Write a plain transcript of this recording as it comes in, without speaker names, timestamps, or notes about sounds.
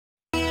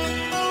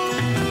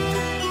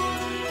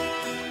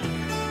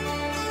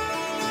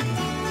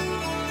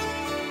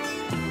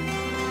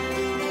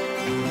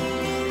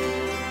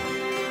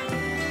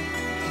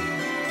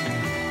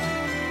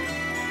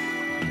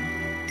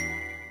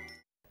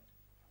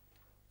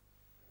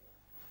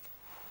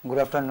Good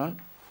afternoon.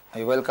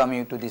 I welcome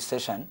you to this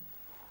session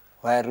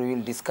where we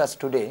will discuss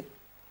today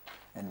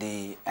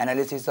the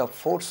analysis of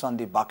force on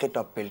the bucket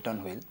of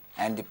Pelton wheel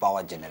and the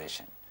power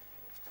generation.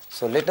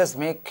 So, let us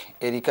make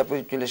a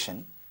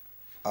recapitulation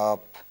of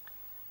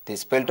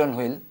this Pelton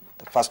wheel,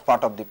 the first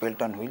part of the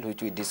Pelton wheel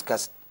which we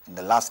discussed in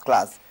the last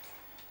class.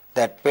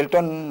 That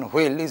Pelton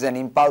wheel is an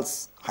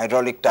impulse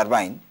hydraulic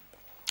turbine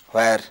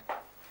where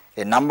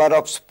a number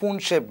of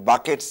spoon-shaped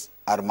buckets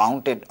are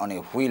mounted on a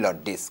wheel or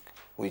disc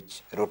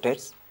which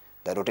rotates.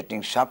 The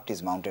rotating shaft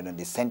is mounted on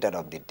the center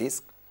of the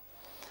disc,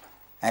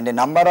 and a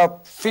number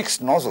of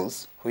fixed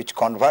nozzles which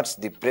converts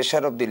the pressure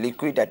of the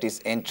liquid at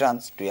its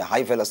entrance to a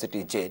high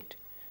velocity jet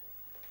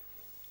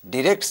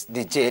directs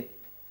the jet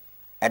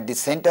at the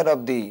center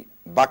of the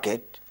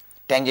bucket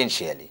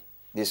tangentially.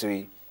 This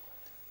we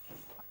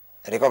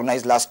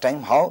recognized last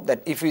time, how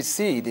that if we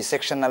see the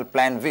sectional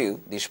plan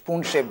view, the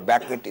spoon shaped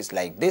bucket is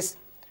like this.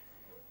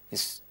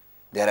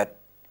 There are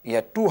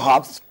here two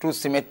halves, two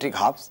symmetric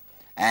halves,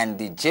 and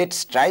the jet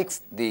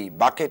strikes the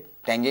bucket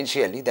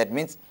tangentially. That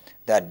means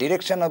the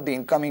direction of the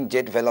incoming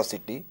jet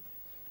velocity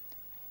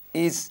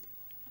is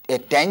a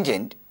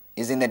tangent,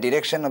 is in the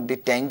direction of the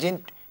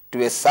tangent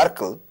to a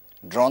circle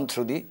drawn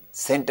through the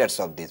centers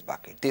of this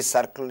bucket. This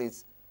circle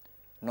is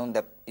known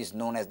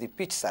as the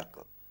pitch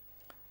circle,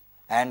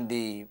 and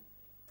the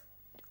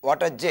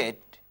water jet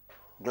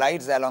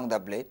glides along the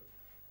blade,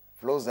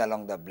 flows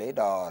along the blade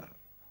or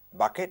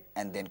bucket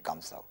and then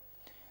comes out.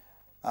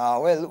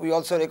 Well, we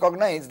also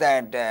recognize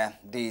that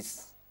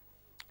this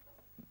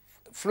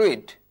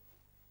fluid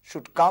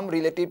should come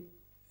relative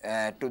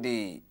to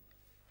the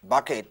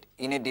bucket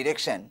in a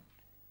direction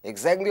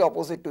exactly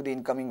opposite to the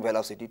incoming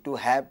velocity to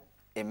have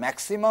a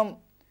maximum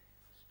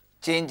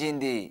change in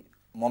the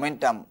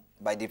momentum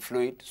by the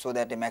fluid, so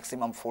that a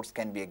maximum force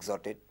can be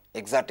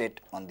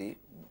exerted on the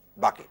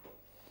bucket.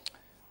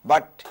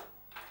 But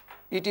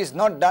it is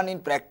not done in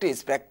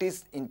practice.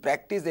 In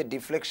practice, a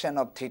deflection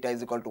of theta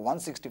is equal to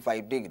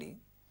 165 degree.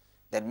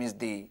 That means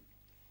the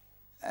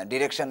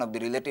direction of the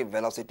relative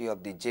velocity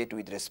of the jet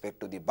with respect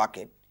to the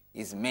bucket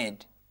is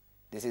made.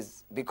 This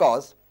is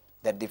because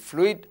that the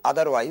fluid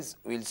otherwise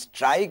will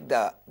strike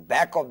the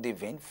back of the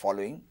vane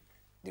following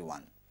the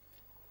one.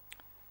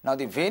 Now,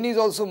 the vane is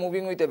also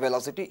moving with a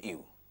velocity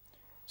u.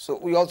 So,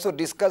 we also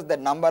discussed that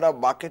number of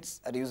buckets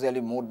are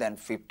usually more than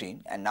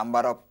 15, and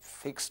number of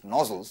fixed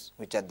nozzles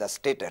which are the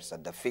stators or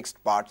the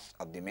fixed parts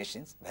of the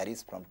machines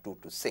varies from 2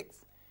 to 6.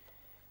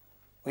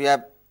 We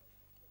have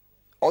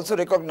also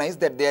recognized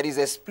that there is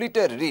a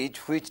splitter ridge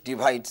which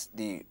divides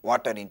the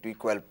water into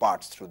equal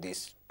parts through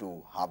these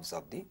two halves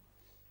of the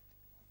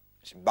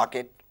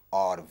bucket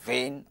or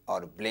vane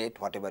or blade,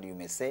 whatever you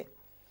may say.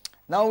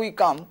 Now, we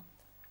come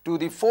to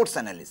the force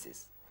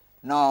analysis.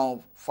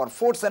 Now, for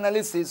force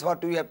analysis,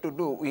 what we have to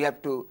do? We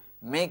have to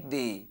make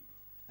the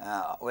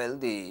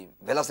the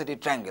velocity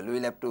triangle. We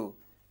will have to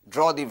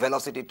draw the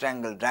velocity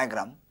triangle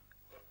diagram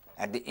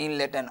at the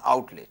inlet and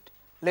outlet.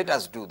 Let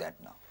us do that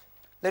now.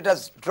 Let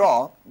us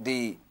draw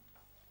the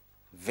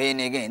vane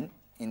again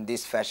in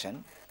this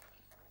fashion.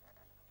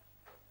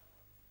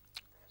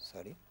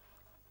 Sorry,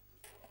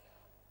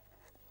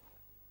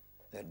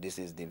 that this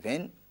is the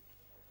vane.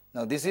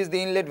 Now, this is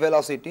the inlet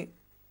velocity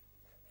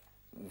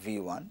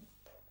V1.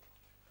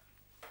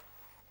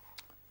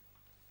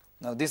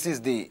 Now, this is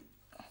the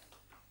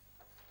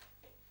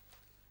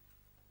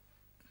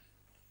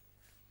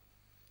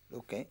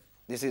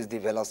this is the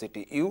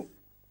velocity u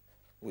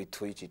with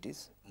which it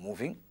is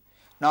moving.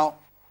 Now,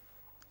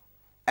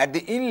 at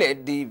the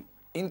inlet, the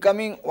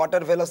incoming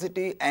water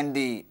velocity and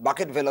the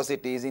bucket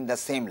velocity is in the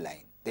same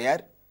line. They are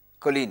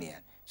collinear.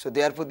 So,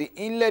 therefore, the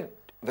inlet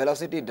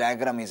velocity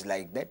diagram is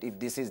like that. If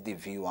this is the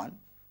V1,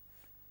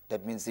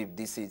 that means if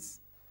this is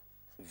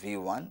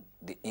V1,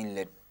 the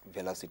inlet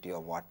velocity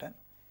of water,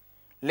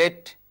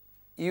 let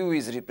u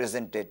is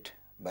represented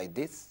by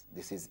this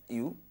is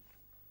u,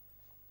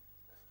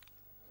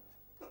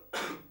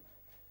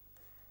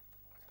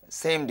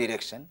 same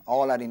direction,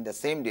 all are in the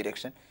same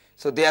direction.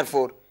 So,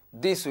 therefore,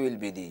 this will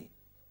be the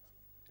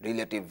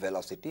relative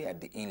velocity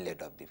at the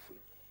inlet of the fluid.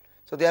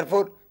 So,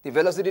 therefore, the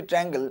velocity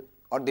triangle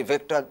or the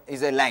vector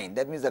is a line.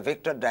 That means the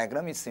vector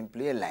diagram is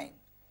simply a line.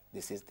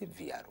 This is the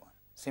VR1,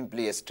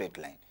 simply a straight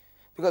line,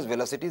 because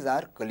velocities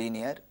are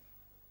collinear,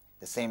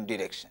 the same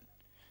direction.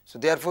 So,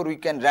 therefore, we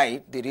can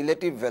write the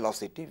relative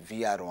velocity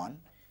VR1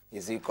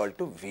 is equal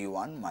to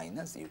V1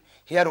 minus u.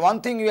 Here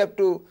one thing you have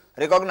to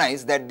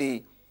recognize, that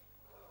the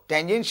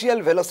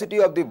tangential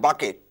velocity of the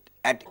bucket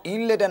at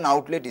inlet and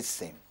outlet is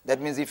same. That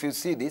means, if you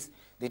see this,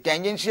 the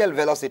tangential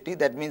velocity,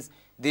 that means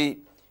this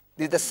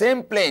is the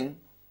same plane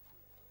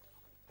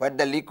where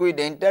the liquid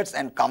enters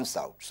and comes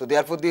out. So,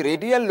 therefore, the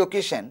radial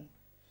location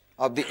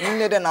of the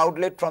inlet and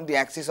outlet from the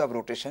axis of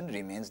rotation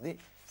remains the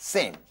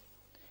same.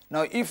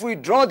 Now, if we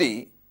draw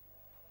the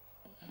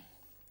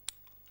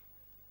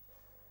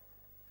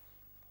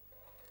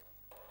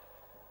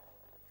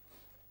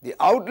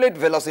outlet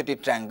velocity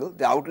triangle,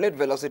 the outlet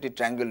velocity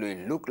triangle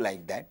will look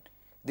like that.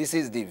 This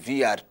is the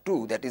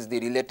VR2, that is the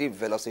relative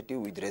velocity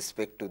with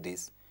respect to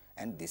this,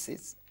 and this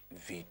is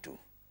V2.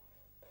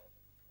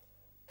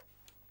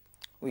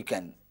 we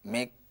can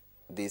make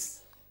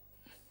this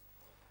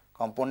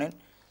component.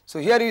 So,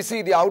 here you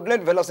see the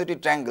outlet velocity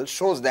triangle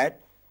shows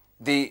that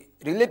the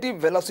relative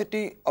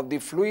velocity of the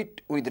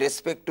fluid with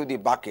respect to the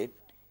bucket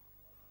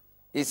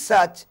is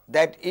such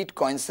that it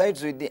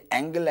coincides with the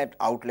angle at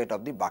outlet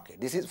of the bucket.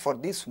 This is for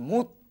the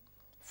smooth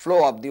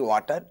flow of the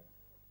water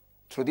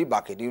through the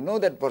bucket. You know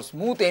that for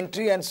smooth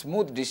entry and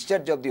smooth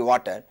discharge of the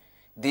water,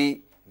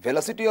 the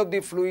velocity of the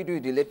fluid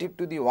with relative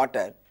to the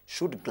water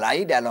should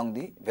glide along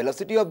the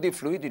velocity of the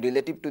fluid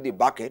relative to the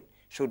bucket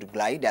should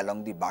glide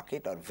along the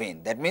bucket or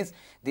vein. That means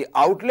the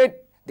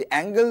outlet, the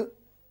angle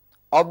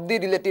of the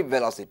relative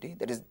velocity,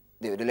 that is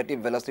the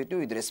relative velocity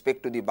with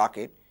respect to the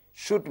bucket,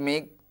 should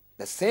make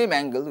the same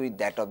angle with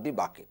that of the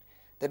bucket.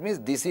 That means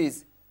this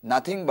is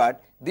nothing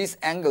but this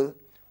angle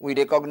we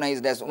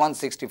recognized as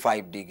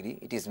 165 degree,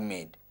 it is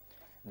made.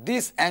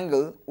 This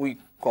angle we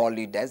call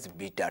it as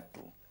beta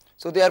 2.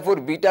 So, therefore,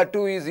 beta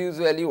 2 is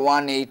usually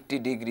 180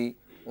 degree,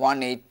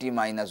 180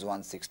 minus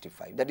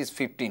 165, that is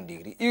 15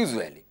 degree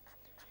usually.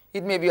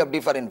 It may be of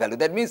different value.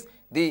 That means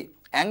the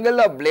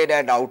angle of blade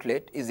at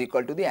outlet is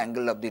equal to the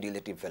angle of the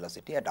relative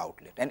velocity at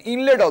outlet, and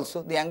inlet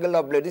also the angle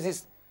of blade, this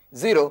is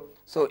 0.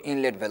 So,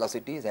 inlet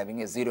velocity is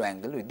having a 0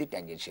 angle with the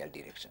tangential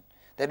direction.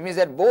 That means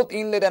that both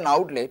inlet and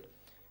outlet,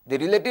 the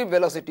relative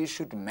velocity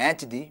should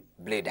match the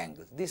blade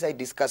angles. This I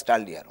discussed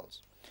earlier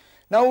also.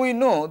 Now, we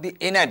know the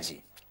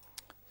energy.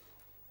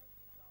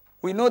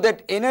 We know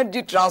that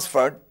energy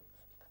transferred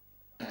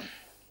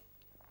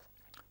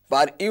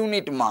per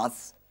unit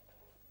mass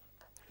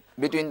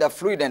between the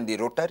fluid and the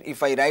rotor.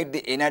 If I write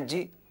the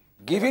energy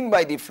given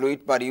by the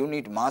fluid per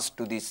unit mass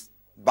to this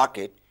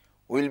bucket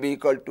will be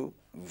equal to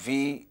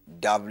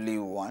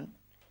VW1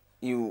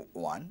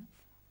 U1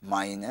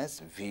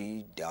 minus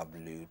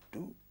VW2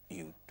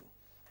 U2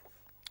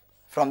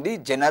 from the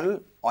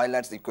general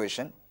Euler's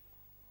equation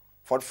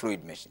for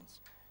fluid machines.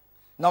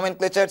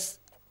 Nomenclatures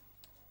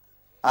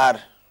are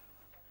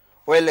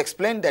well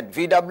explained that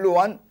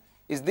VW1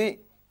 is the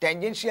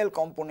tangential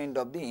component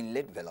of the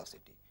inlet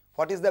velocity.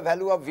 What is the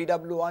value of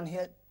VW1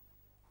 here?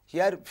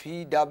 Here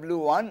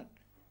VW1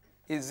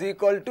 is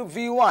equal to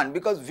V1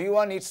 because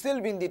V1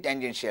 itself in the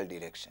tangential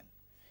direction,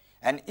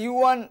 and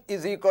U1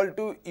 is equal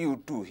to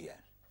U2 here.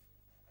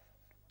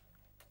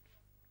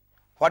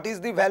 What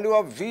is the value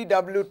of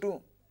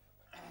VW2?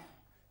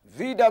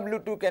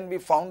 VW2 can be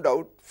found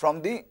out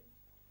from the,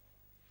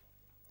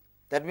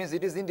 that means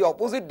it is in the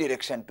opposite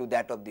direction to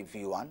that of the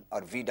V1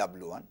 or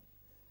VW1,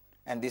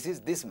 and this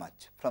is this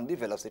much from the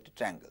velocity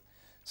triangle.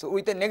 So,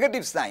 with a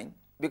negative sign,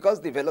 because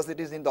the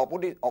velocity is in the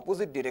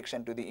opposite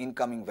direction to the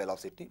incoming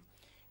velocity,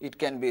 it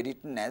can be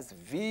written as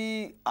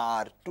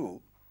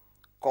VR2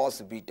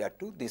 cos beta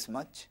 2, this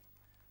much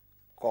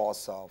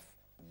cos of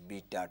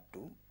beta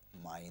 2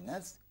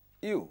 minus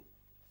U.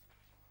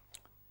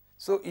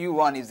 So,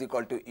 U1 is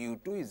equal to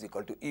U2 is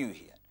equal to U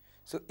here.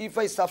 So, if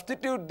I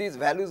substitute these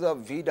values of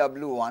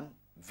VW1,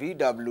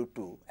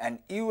 VW2 and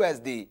U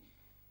as the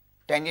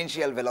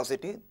tangential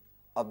velocity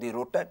of the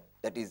rotor,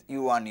 that is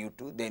U1,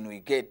 U2, then we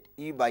get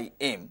E by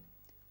M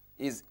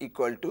is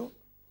equal to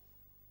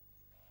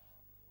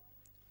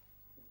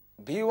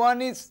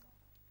V1 is,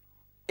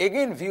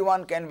 again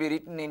V1 can be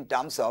written in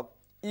terms of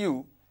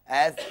U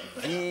as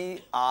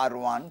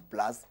VR1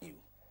 plus U,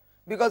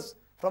 because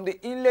from the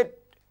inlet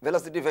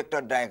velocity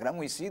vector diagram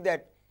we see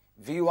that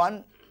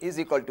V1 is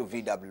equal to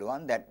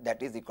VW1,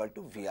 that is equal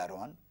to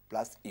VR1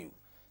 plus U.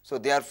 So,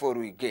 therefore,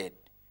 we get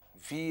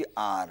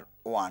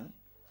VR1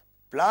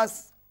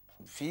 plus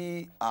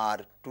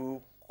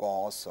VR2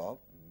 cos of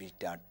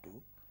beta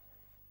 2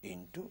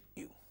 into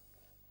U.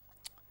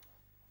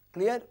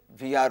 Clear?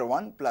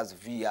 VR1 plus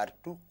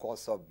VR2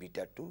 cos of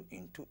beta 2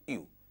 into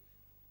U.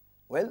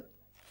 Well,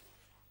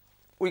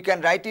 we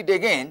can write it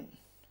again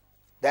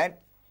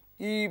that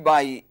E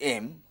by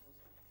M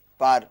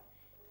per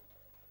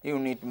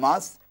unit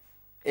mass,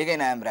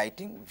 again I am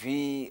writing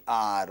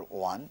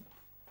VR1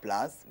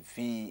 plus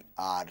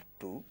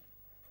VR2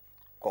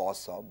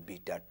 cos of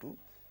beta 2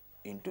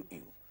 into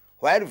U,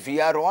 where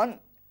VR1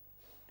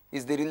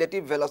 is the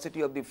relative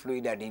velocity of the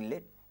fluid at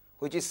inlet,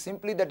 which is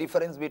simply the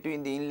difference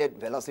between the inlet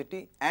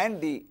velocity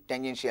and the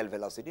tangential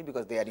velocity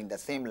because they are in the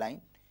same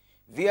line.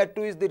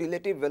 VR2 is the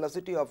relative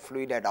velocity of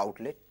fluid at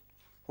outlet,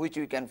 which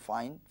we can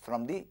find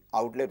from the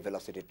outlet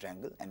velocity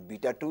triangle, and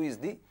beta 2 is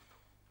the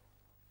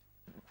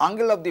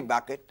angle of the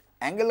bucket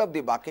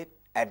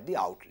at the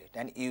outlet,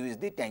 and U is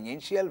the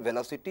tangential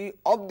velocity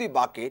of the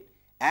bucket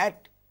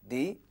at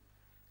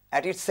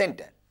its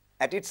center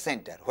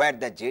where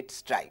the jet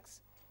strikes.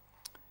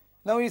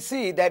 Now, you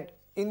see that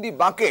in the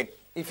bucket,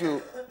 if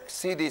you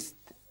see this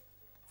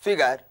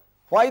figure,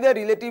 why the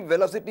relative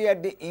velocity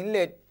at the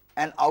inlet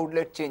and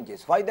outlet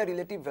changes? Why the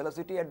relative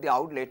velocity at the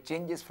outlet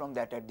changes from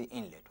that at the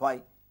inlet?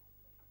 Why?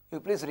 You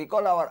please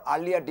recall our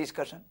earlier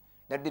discussion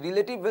that the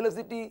relative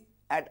velocity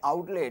at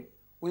outlet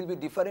will be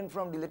different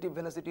from relative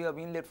velocity of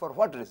inlet for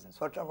what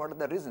reasons? What are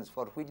the reasons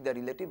for which the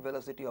relative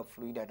velocity of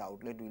fluid at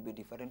outlet will be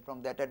different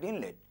from that at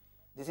inlet?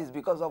 This is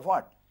because of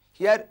what?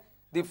 Here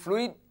the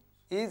fluid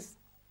is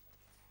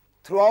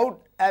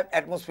throughout at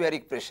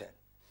atmospheric pressure.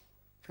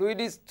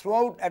 fluid is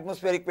throughout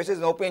atmospheric pressure is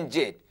an open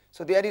jet.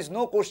 So there is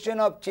no question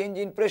of change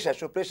in pressure.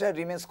 So pressure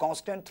remains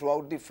constant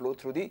throughout the flow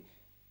through the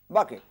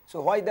bucket.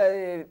 So why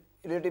the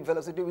relative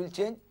velocity will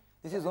change?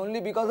 This is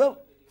only because of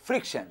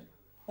friction.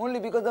 Only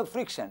because of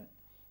friction.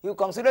 You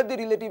consider the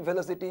relative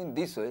velocity in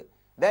this way,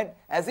 that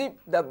as if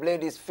the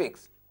blade is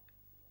fixed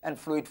and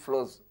fluid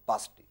flows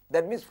past it.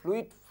 That means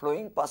fluid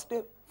flowing past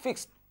a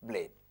fixed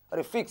blade or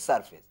a fixed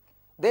surface.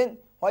 Then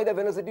why the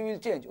velocity will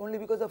change? Only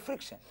because of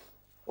friction.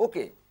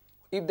 Okay.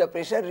 If the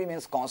pressure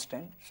remains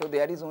constant, so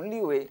there is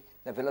only way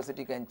the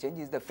velocity can change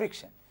is the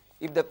friction.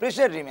 If the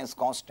pressure remains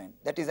constant,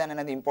 that is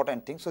another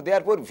important thing. So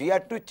therefore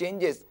VR2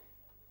 changes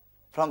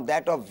from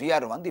that of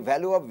VR1, the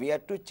value of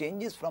VR2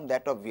 changes from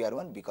that of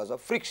VR1 because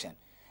of friction.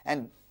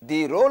 And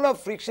the role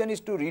of friction is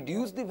to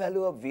reduce the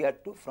value of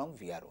VR2 from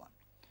VR1.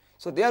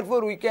 So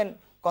therefore we can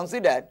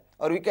consider,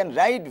 or we can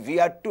write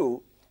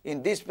VR2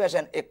 in this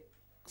fashion,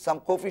 some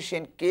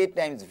coefficient k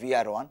times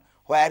VR1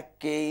 where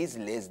k is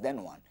less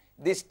than 1.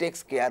 This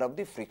takes care of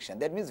the friction.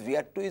 That means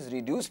VR2 is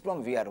reduced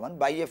from VR1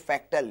 by a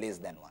factor less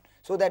than 1.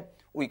 So that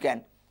we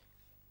can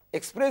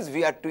express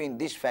VR2 in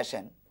this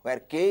fashion where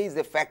k is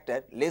a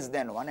factor less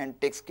than 1 and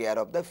takes care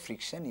of the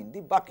friction in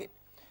the bucket.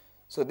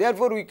 So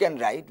therefore we can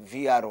write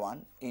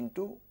VR1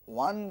 into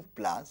 1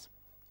 plus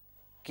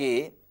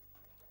k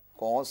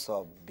cos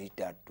of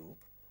beta 2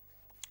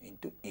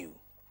 into u.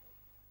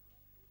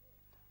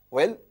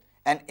 Well,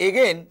 and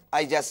again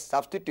I just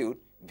substitute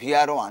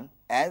VR1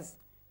 as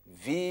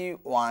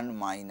V1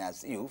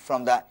 minus u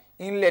from the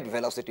inlet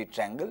velocity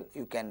triangle.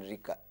 You can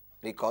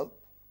recall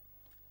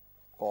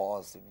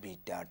cos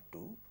beta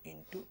 2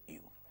 into u.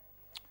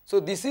 So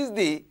this is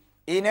the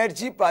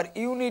energy per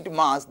unit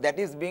mass that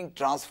is being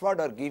transferred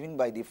or given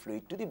by the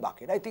fluid to the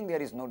bucket. I think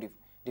there is no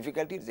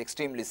difficulty, it is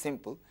extremely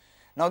simple.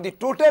 Now the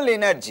total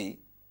energy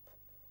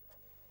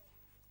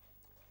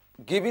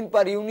given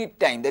per unit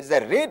time, that is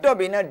the rate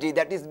of energy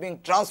that is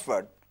being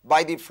transferred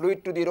by the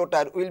fluid to the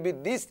rotor, will be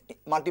this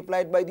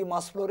multiplied by the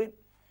mass flow rate,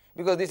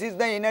 because this is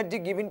the energy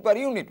given per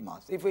unit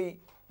mass. If we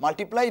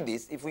multiply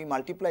this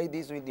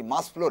with the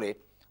mass flow rate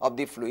of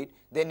the fluid,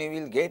 then we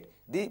will get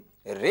the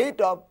rate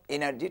of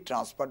energy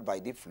transferred by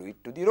the fluid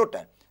to the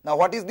rotor. Now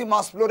what is the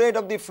mass flow rate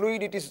of the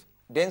fluid? It is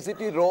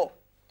density rho,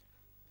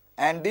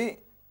 and the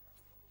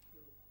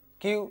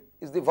Q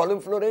is the volume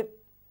flow rate.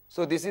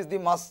 So this is the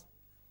mass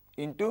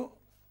into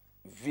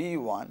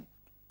V1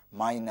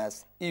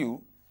 minus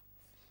U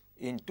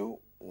into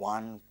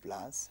 1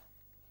 plus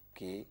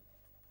k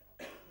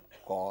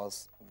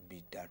cos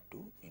beta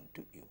 2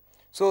 into u.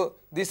 So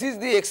this is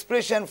the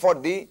expression for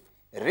the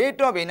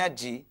rate of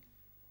energy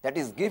that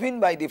is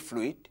given by the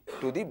fluid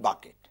to the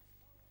bucket.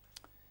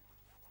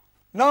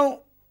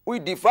 Now we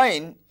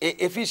define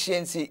a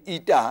efficiency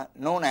eta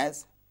known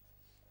as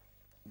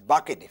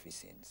bucket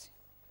efficiency,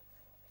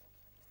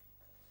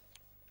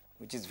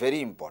 which is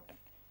very important.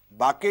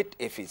 Bucket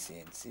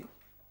efficiency,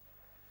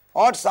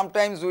 or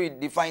sometimes we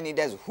define it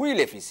as wheel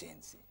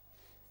efficiency.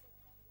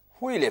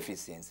 Wheel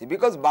efficiency,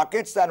 because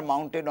buckets are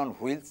mounted on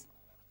wheels,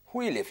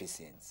 wheel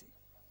efficiency.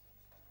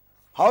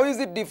 How is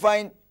it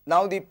defined?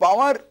 Now the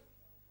power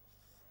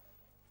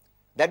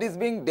that is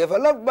being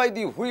developed by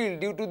the wheel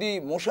due to the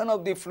motion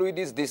of the fluid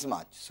is this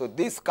much. So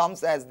this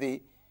comes as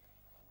the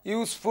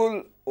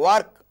useful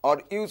work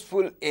or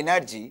useful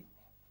energy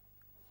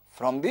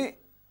from the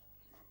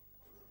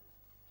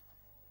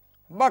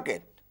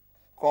bucket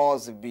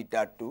cos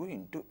beta 2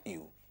 into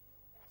u.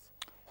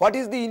 What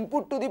is the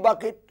input to the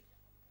bucket?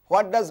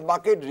 What does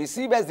bucket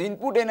receive as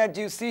input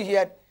energy? You see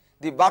here,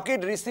 the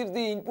bucket receives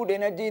the input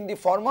energy in the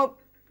form of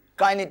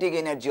kinetic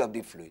energy of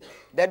the fluid.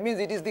 That means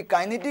it is the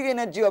kinetic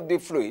energy of the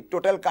fluid,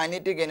 total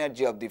kinetic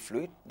energy of the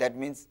fluid, that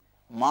means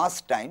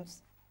mass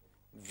times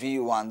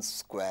V1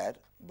 square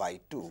by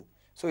 2.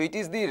 So it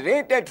is the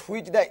rate at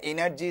which the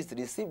energy is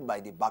received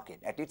by the bucket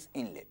at its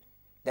inlet.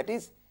 That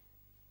is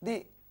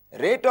the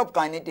rate of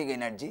kinetic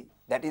energy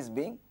that is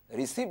being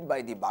received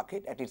by the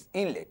bucket at its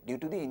inlet due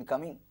to the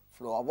incoming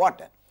flow of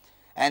water.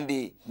 And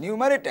the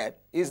numerator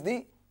is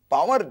the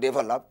power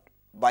developed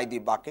by the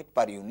bucket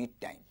per unit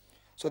time.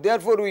 So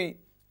therefore we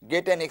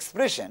get an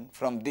expression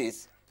from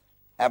this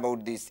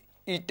about this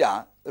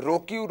eta, rho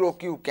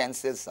q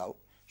cancels out.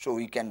 So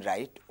we can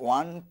write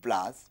 1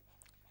 plus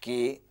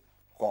k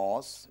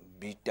cos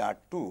beta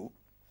 2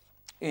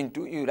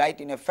 into, you write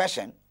in a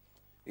fashion,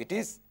 it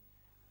is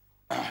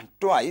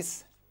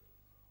twice,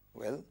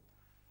 well,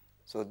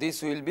 so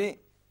this will be,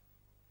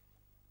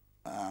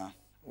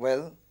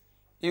 well,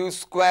 u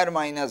square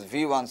minus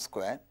v1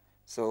 square.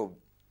 So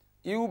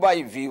u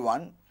by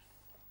v1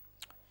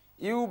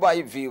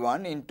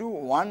 into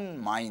 1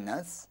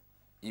 minus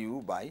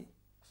u by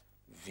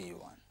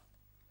v1.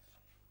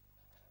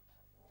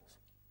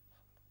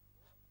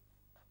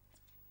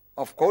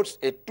 Of course,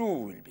 a 2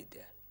 will be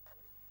there.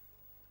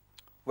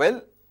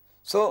 Well,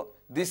 so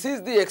this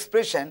is the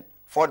expression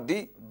for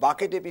the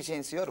bucket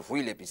efficiency or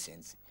wheel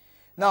efficiency.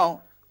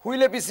 Now,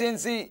 wheel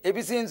efficiency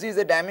is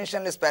a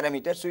dimensionless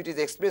parameter, so it is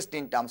expressed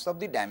in terms of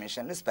the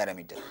dimensionless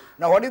parameter.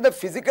 Now what is the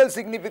physical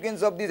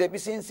significance of this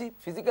efficiency?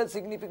 Physical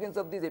significance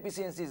of this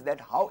efficiency is that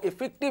how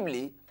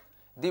effectively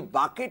the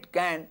bucket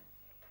can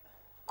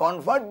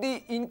convert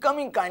the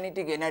incoming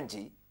kinetic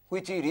energy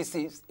which he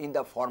receives in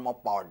the form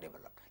of power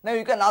developed. Now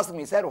you can ask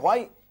me, sir,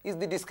 why is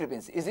the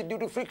discrepancy? Is it due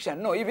to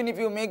friction? No, even if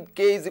you make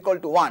k is equal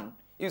to 1,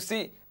 you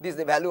see this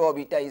the value of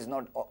eta is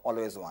not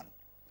always 1.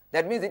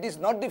 That means it is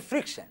not the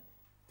friction.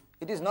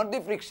 It is not the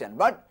friction,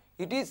 but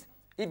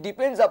it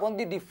depends upon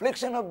the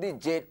deflection of the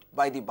jet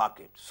by the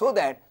bucket, so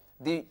that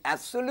the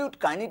absolute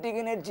kinetic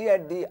energy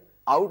at the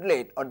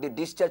outlet or the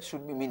discharge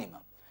should be minimum,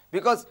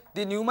 because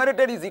the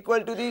numerator is equal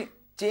to the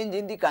change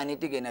in the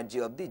kinetic energy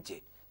of the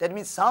jet. That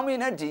means some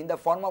energy in the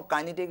form of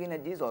kinetic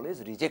energy is always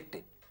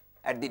rejected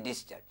at the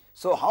discharge.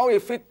 So how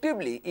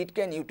effectively it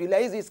can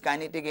utilize its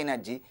kinetic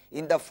energy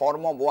in the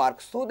form of work,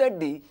 so that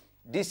the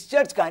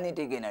discharge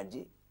kinetic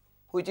energy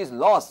which is a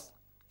loss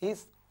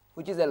is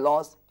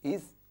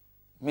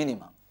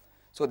minimum.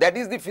 So that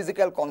is the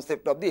physical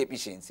concept of the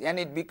efficiency, and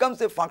it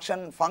becomes a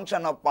function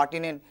of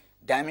pertinent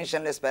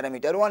dimensionless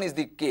parameter. One is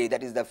the k,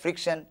 that is the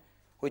friction,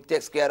 which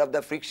takes care of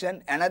the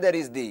friction. Another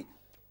is the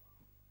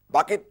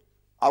bucket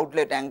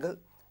outlet angle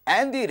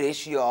and the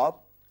ratio of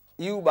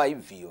u by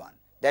v1.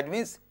 That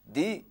means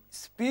the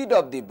speed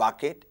of the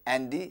bucket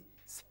and the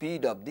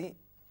speed of the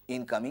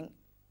incoming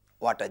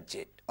water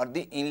jet, or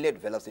the inlet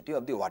velocity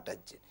of the water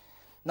jet.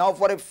 Now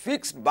for a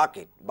fixed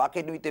bucket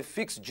with a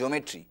fixed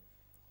geometry,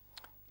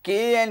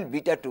 k and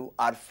beta 2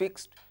 are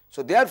fixed.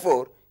 So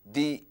therefore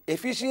the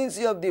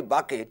efficiency of the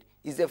bucket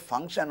is a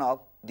function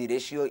of the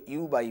ratio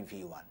u by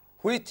v1,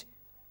 which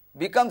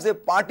becomes a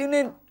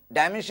pertinent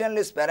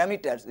dimensionless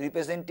parameters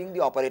representing the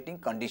operating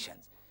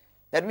conditions.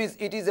 That means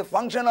it is a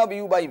function of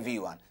u by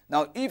v1.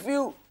 Now if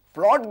you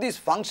plot these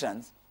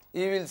functions,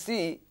 you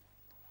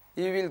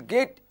will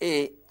get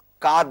a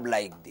curve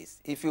like this.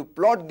 If you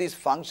plot this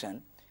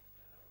function,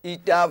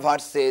 eta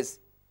versus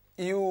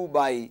u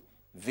by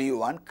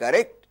v1,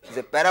 correct, is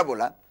a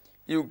parabola,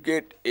 you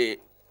get a,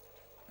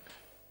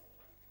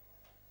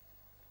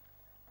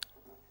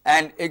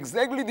 and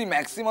exactly the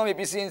maximum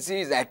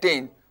efficiency is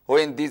attained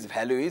when this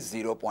value is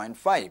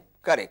 0.5,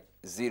 correct,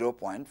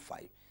 0.5,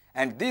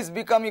 and this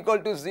become equal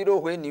to 0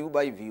 when u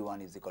by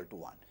v1 is equal to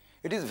 1.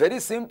 It is very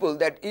simple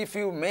that if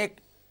you make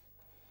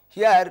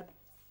here,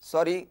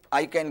 sorry,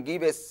 I can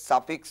give a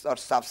suffix or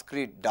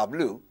subscript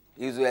w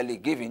usually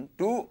given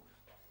to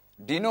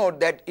denote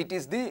that it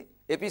is the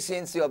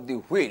efficiency of the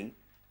wheel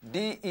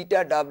d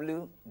eta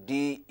w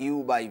d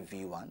u by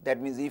v1.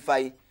 That means if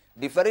I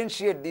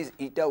differentiate this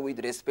eta with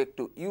respect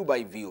to u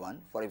by v1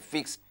 for a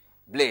fixed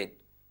blade,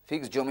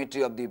 fixed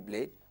geometry of the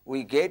blade,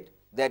 we get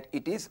that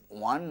it is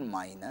 1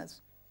 minus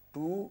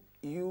 2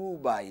 u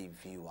by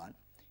v1.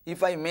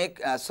 If I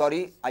make,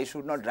 sorry, I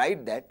should not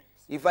write that.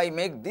 If I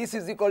make this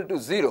is equal to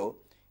 0,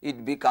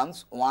 it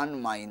becomes 1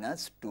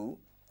 minus 2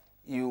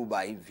 u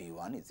by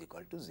v1 is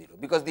equal to 0,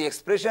 because the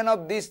expression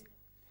of this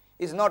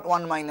is not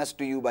 1 minus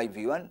 2 u by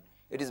v1,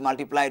 it is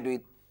multiplied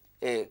with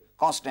a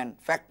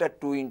constant factor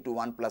 2 into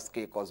 1 plus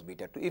k cos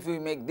beta 2. If we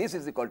make this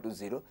is equal to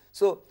 0,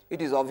 so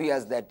it is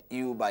obvious that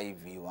u by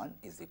v1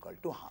 is equal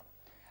to half.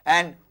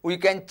 And we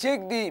can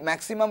check the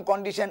maximum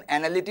condition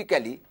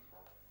analytically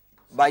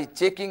by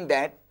checking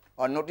that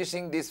or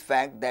noticing this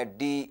fact that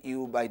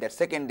du by that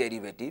second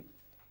derivative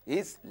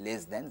is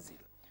less than 0,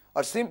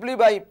 or simply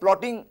by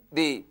plotting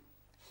the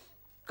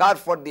curve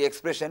for the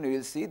expression, we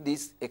will see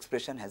this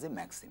expression has a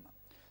maximum.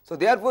 So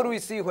therefore we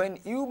see when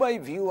u by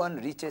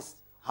v1 reaches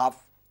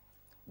half,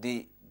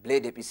 the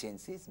blade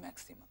efficiency is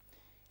maximum.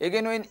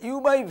 Again, when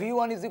u by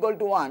v1 is equal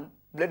to 1,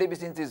 blade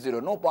efficiency is 0,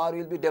 no power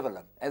will be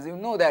developed. As you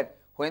know that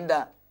when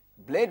the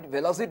blade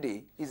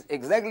velocity is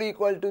exactly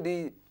equal to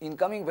the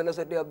incoming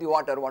velocity of the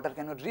water, water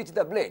cannot reach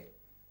the blade,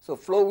 so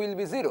flow will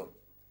be 0,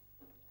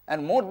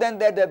 and more than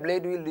that the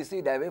blade will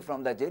recede away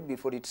from the jet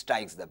before it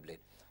strikes the blade.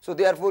 So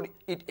therefore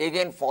it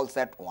again falls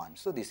at 1,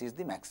 so this is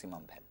the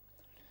maximum value.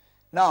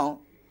 Now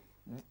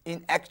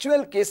in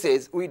actual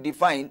cases we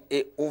define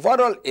a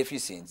overall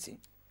efficiency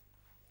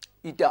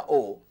eta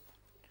O,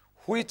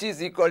 which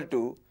is equal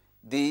to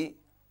the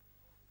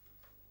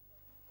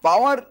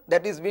power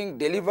that is being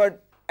delivered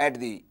at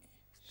the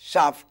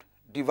shaft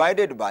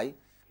divided by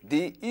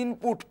the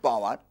input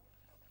power,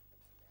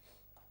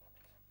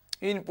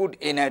 input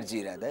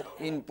energy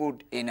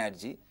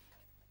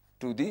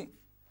to the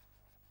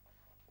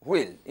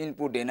wheel,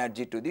 input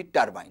energy to the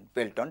turbine,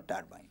 Pelton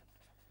turbine.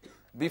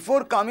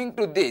 Before coming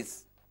to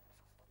this,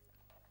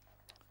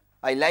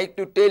 I like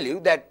to tell you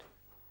that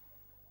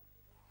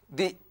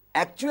the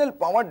actual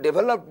power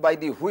developed by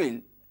the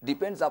wheel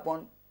depends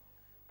upon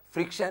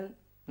friction,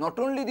 not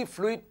only the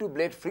fluid to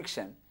blade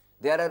friction,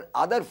 there are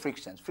other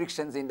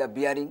frictions in the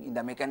bearing, in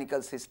the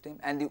mechanical system,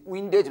 and the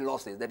windage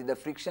losses, that is the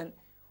friction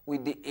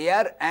with the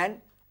air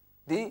and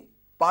the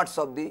parts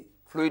of the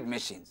fluid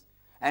machines.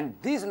 And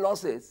these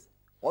losses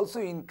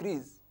also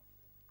increase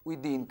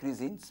with the increase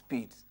in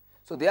speeds.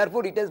 So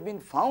therefore it has been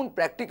found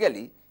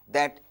practically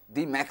that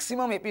the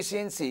maximum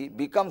efficiency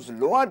becomes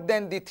lower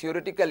than the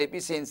theoretical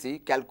efficiency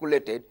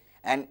calculated,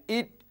 and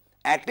it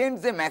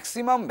attains a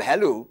maximum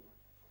value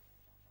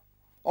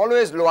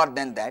always lower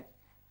than that,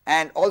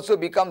 and also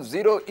becomes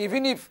 0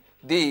 even if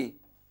the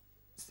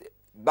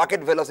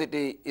bucket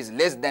velocity is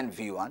less than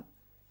V1,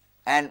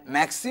 and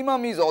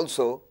maximum is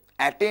also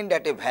attained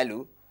at a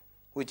value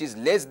which is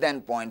less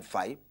than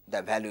 0.5,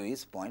 the value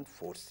is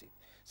 0.46.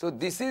 So,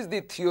 this is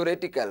the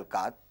theoretical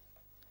curve,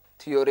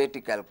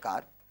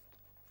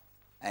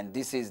 and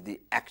this is the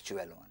actual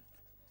one.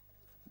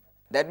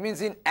 That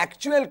means in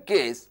actual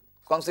case,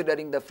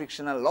 considering the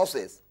frictional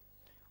losses,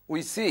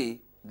 we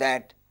see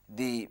that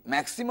the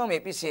maximum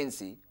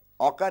efficiency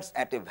occurs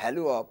at a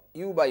value of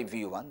U by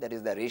V1, that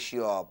is the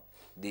ratio of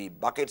the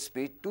bucket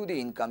speed to the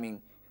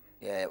incoming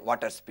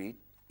water speed,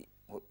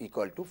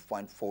 equal to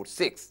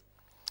 0.46.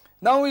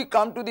 Now we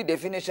come to the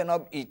definition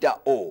of eta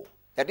O,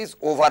 that is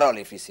overall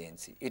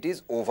efficiency. It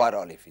is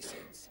overall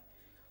efficiency.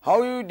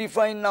 How you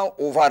define now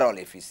overall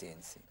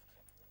efficiency?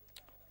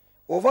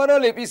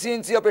 Overall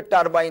efficiency of a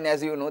turbine,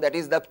 as you know, that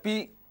is the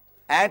P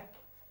at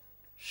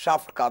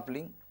shaft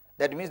coupling.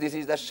 That means this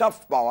is the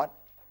shaft power,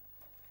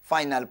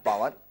 final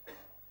power.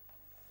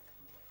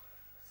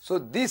 So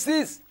this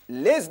is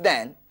less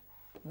than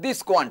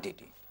this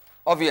quantity,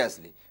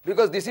 obviously,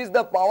 because this is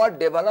the power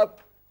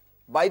developed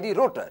by the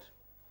rotor.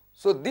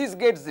 So this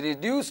gets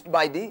reduced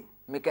by the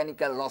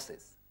mechanical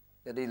losses,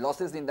 that is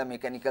losses in the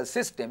mechanical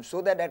system,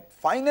 so that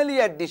finally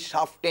at the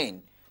shaft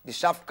end, the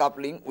shaft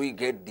coupling, we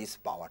get this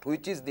power,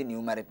 which is the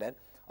numerator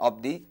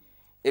of the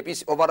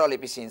overall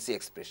efficiency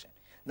expression.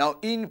 Now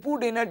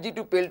input energy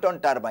to Pelton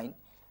turbine.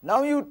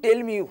 Now you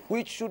tell me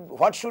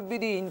what should be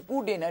the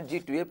input energy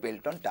to a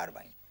Pelton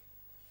turbine.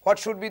 What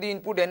should be the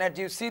input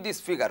energy? You see this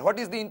figure. What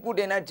is the input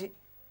energy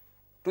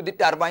to the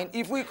turbine?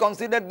 If we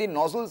consider the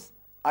nozzles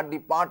are the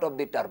part of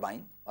the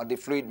turbine or the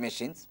fluid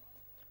machines,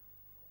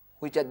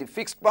 which are the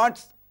fixed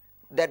parts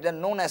that are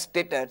known as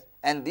stators,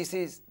 and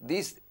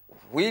this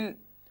wheel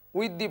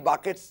with the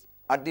buckets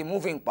are the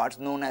moving parts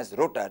known as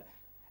rotor,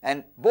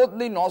 and both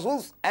the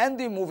nozzles and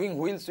the moving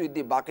wheels with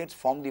the buckets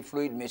form the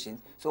fluid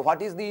machines. So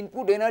what is the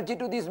input energy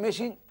to this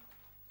machine?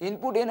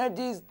 Input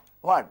energy is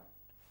what?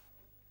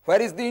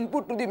 Where is the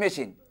input to the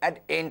machine?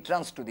 At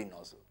entrance to the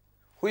nozzle,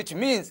 which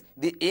means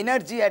the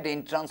energy at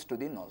entrance to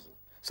the nozzle.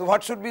 So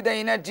what should be the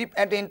energy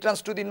at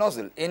entrance to the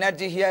nozzle?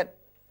 Energy here,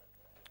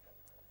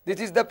 this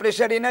is the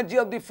pressure energy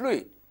of the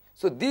fluid.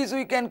 So this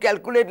we can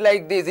calculate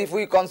like this, if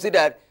we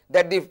consider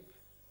that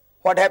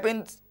what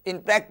happens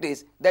in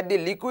practice, that the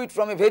liquid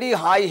from a very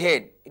high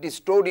head, it is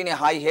stored in a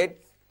high head,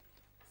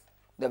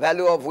 the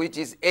value of which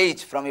is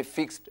H from a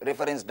fixed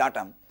reference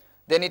datum,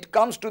 then it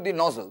comes to the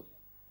nozzle.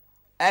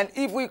 And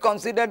if we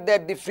consider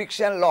that the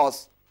friction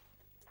loss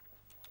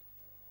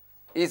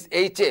is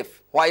HF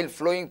while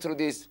flowing through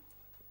this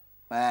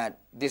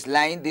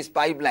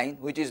pipeline,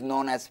 which is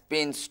known as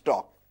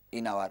penstock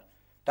in our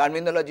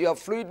terminology of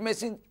fluid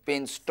machine,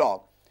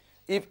 penstock.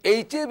 If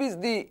HF is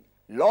the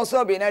loss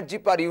of energy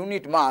per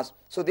unit mass,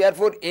 so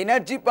therefore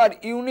energy per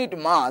unit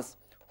mass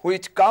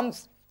which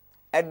comes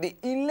at the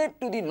inlet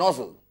to the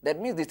nozzle,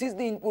 that means this is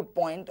the input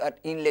point at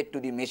inlet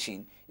to the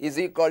machine, is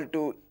equal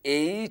to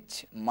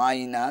H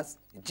minus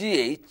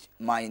GH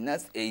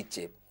minus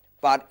HF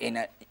per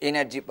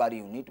energy per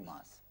unit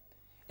mass.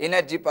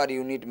 Energy per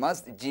unit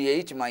mass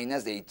GH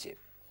minus HF.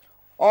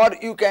 Or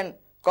you can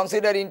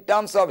consider in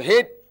terms of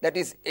head, that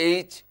is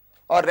H,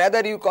 or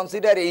rather you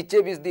consider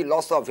HF is the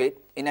loss of head,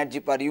 energy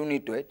per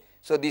unit weight.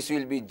 So this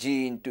will be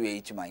G into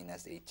H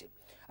minus HF.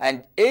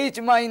 And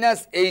H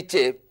minus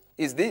HF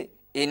is the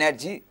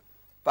energy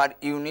per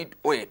unit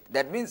weight,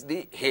 that means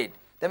the head.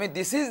 That means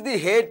this is the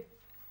head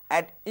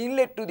at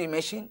inlet to the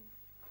machine,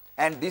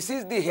 and this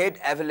is the head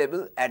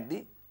available at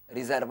the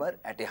reservoir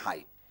at a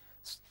height.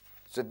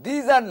 So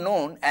these are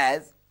known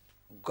as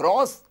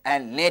gross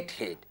and net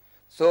head.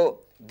 So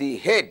the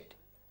head,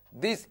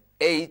 this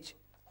H,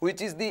 which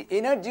is the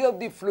energy of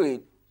the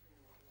fluid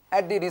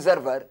at the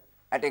reservoir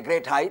at a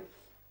great height,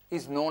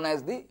 is known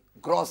as the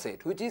gross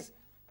head, which is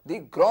the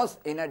gross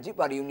energy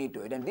per unit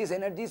weight, and this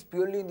energy is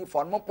purely in the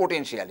form of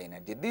potential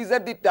energy. These are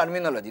the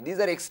terminology. These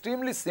are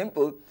extremely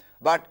simple,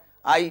 but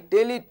I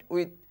tell it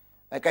with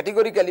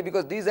categorically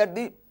because these are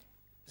the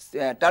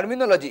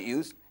terminology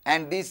used,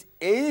 and this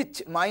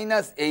H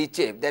minus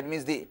HF, that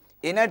means the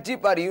energy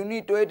per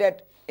unit weight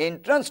at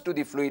entrance to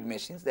the fluid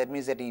machines, that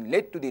means at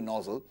inlet to the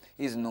nozzle,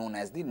 is known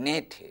as the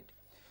net head.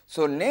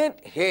 So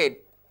net head,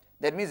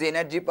 that means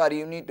energy per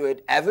unit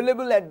weight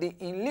available at the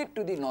inlet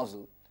to the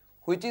nozzle,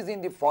 which is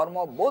in the form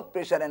of both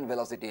pressure and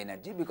velocity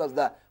energy, because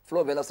the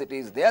flow velocity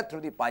is there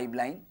through the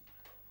pipeline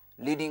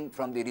leading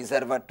from the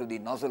reservoir to the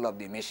nozzle of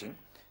the machine.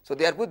 So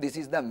therefore this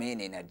is the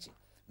main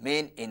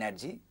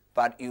energy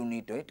per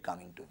unit weight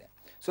coming to them.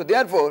 So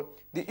therefore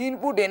the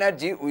input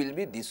energy will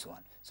be this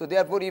one. So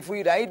therefore if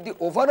we write the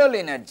overall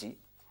energy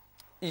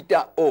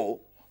eta O,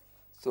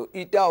 so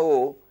eta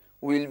O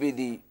will be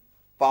the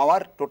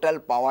power, total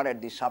power at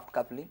the shaft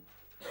coupling,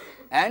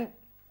 and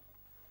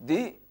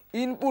the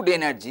input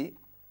energy,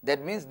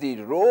 that means the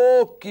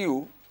rho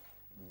Q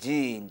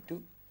G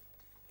into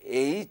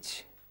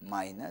H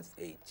minus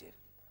HF,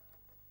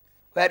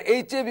 where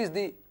HF is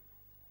the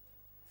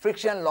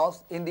friction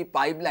loss in the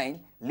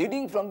pipeline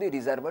leading from the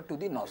reservoir to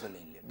the nozzle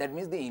inlet, that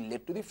means the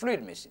inlet to the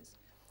fluid machines.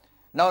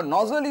 Now,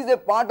 nozzle is a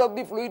part of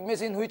the fluid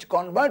machine which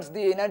converts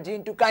the energy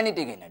into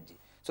kinetic energy.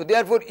 So,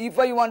 therefore, if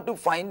I want to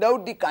find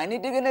out the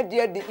kinetic energy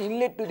at the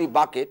inlet to the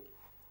bucket,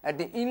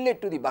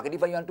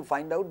 if I want to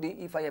find out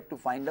if I have to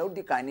find out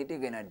the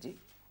kinetic energy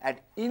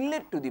at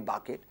inlet to the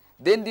bucket,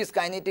 then this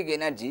kinetic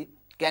energy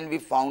can be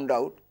found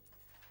out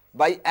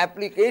by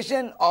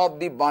application of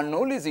the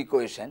Bernoulli's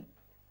equation,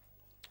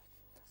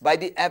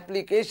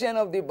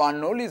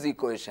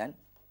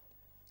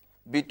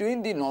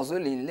 between the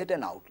nozzle inlet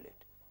and outlet.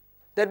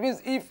 That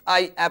means, if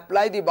I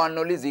apply the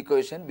Bernoulli's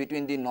equation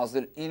between the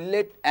nozzle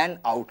inlet and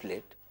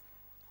outlet,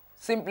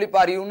 simply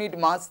per unit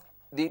mass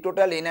the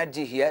total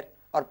energy here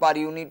or per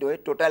unit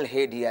weight total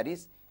head here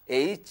is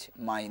H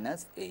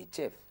minus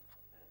HF,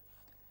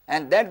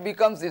 and that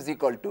becomes is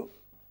equal to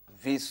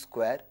V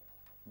square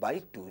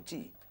by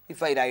 2G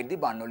if I write the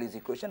Bernoulli's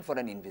equation for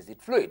an inviscid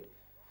fluid.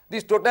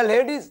 This total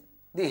head is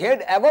the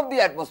head above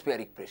the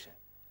atmospheric pressure.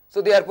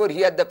 So, therefore,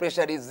 here the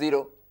pressure is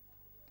 0,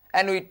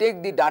 and we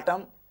take the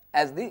datum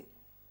as the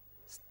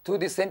to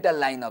the center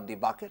line of the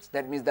buckets,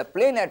 that means the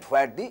plane at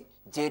where the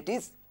jet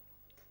is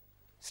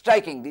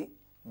striking the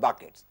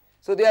buckets.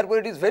 So, therefore,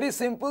 it is very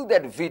simple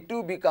that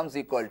V2 becomes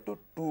equal to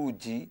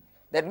 2G,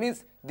 that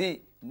means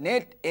the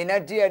net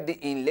energy at the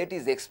inlet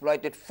is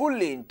exploited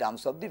fully in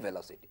terms of the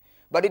velocity,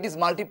 but it is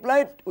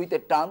multiplied with a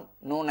term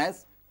known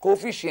as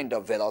coefficient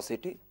of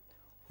velocity,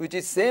 which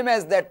is same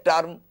as that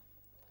term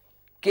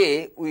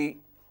K we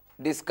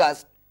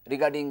discussed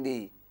regarding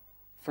the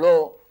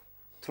flow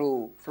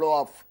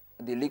of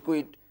the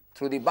liquid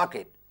through the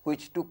bucket,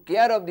 which took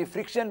care of the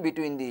friction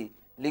between the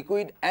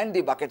liquid and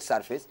the bucket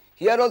surface.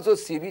 Here also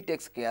Cv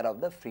takes care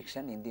of the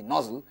friction in the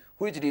nozzle,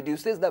 which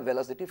reduces the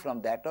velocity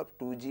from that of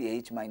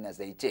 2Gh minus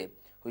HF,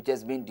 which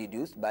has been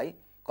deduced by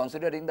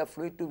considering the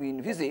fluid to be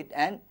inviscid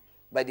and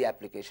by the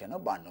application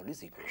of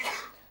Bernoulli's equation.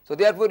 So,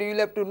 therefore, you will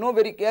have to know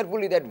very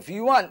carefully that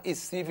V1 is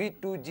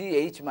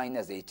Cv2Gh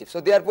minus HF.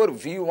 So, therefore,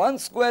 V1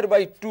 square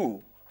by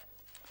 2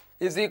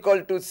 is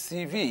equal to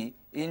Cv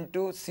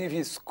into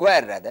Cv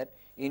square rather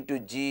into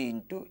G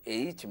into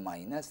H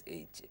minus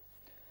HF.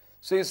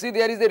 So, you see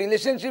there is a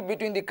relationship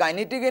between the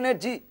kinetic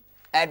energy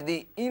at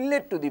the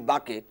inlet to the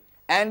bucket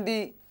and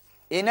the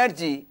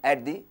energy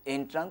at the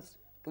entrance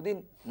to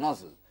the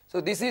nozzle. So,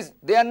 this is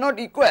they are not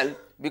equal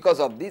because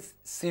of this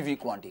Cv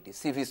quantity,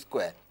 Cv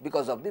square,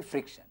 because of the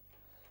friction.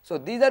 So,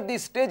 these are the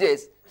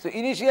stages. So,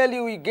 initially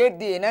we get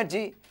the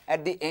energy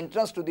at the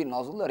entrance to the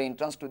nozzle or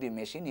entrance to the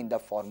machine in the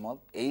form of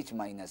H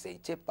minus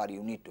HF per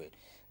unit weight.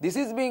 This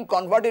is being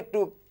converted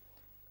to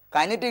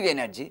kinetic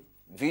energy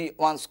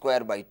V1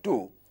 square by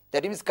 2,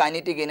 that means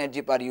kinetic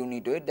energy per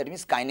unit weight, that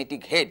means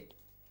kinetic head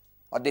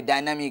or the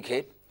dynamic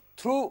head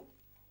through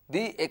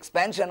the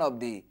expansion of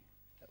the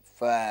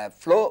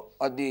flow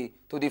or the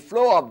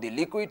flow of the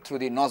liquid through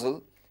the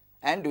nozzle,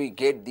 and we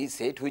get this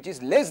head which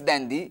is less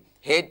than the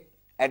head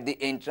at the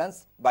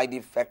entrance by the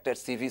factor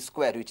Cv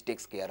square, which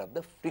takes care of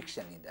the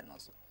friction in the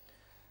nozzle.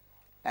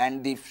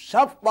 And the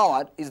shaft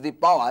power is the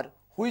power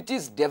which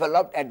is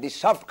developed at the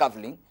shaft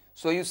coupling.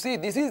 So, you see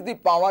this is the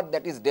power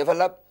that is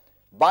developed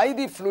by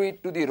the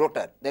fluid to the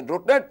rotor. The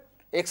rotor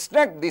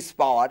extracts this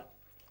power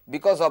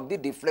because of the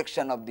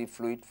deflection of the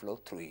fluid flow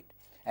through it,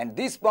 and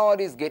this power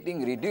is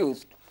getting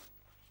reduced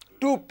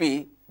to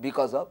P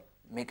because of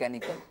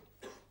mechanical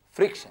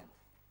friction.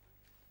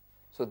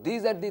 So,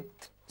 these are the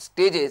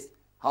stages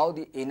how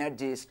the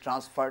energy is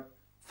transferred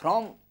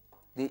from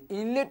the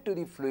inlet to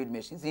the fluid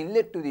machines,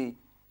 inlet to the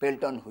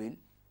Pelton wheel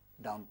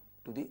down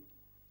to the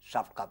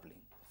shaft coupling,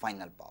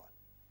 final power.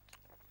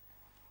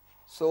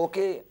 So,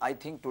 okay, I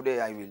think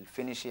today I will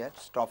finish here,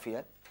 stop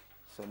here.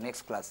 So,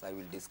 next class I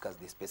will discuss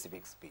the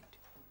specific speed.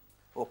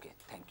 Okay,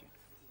 thank you.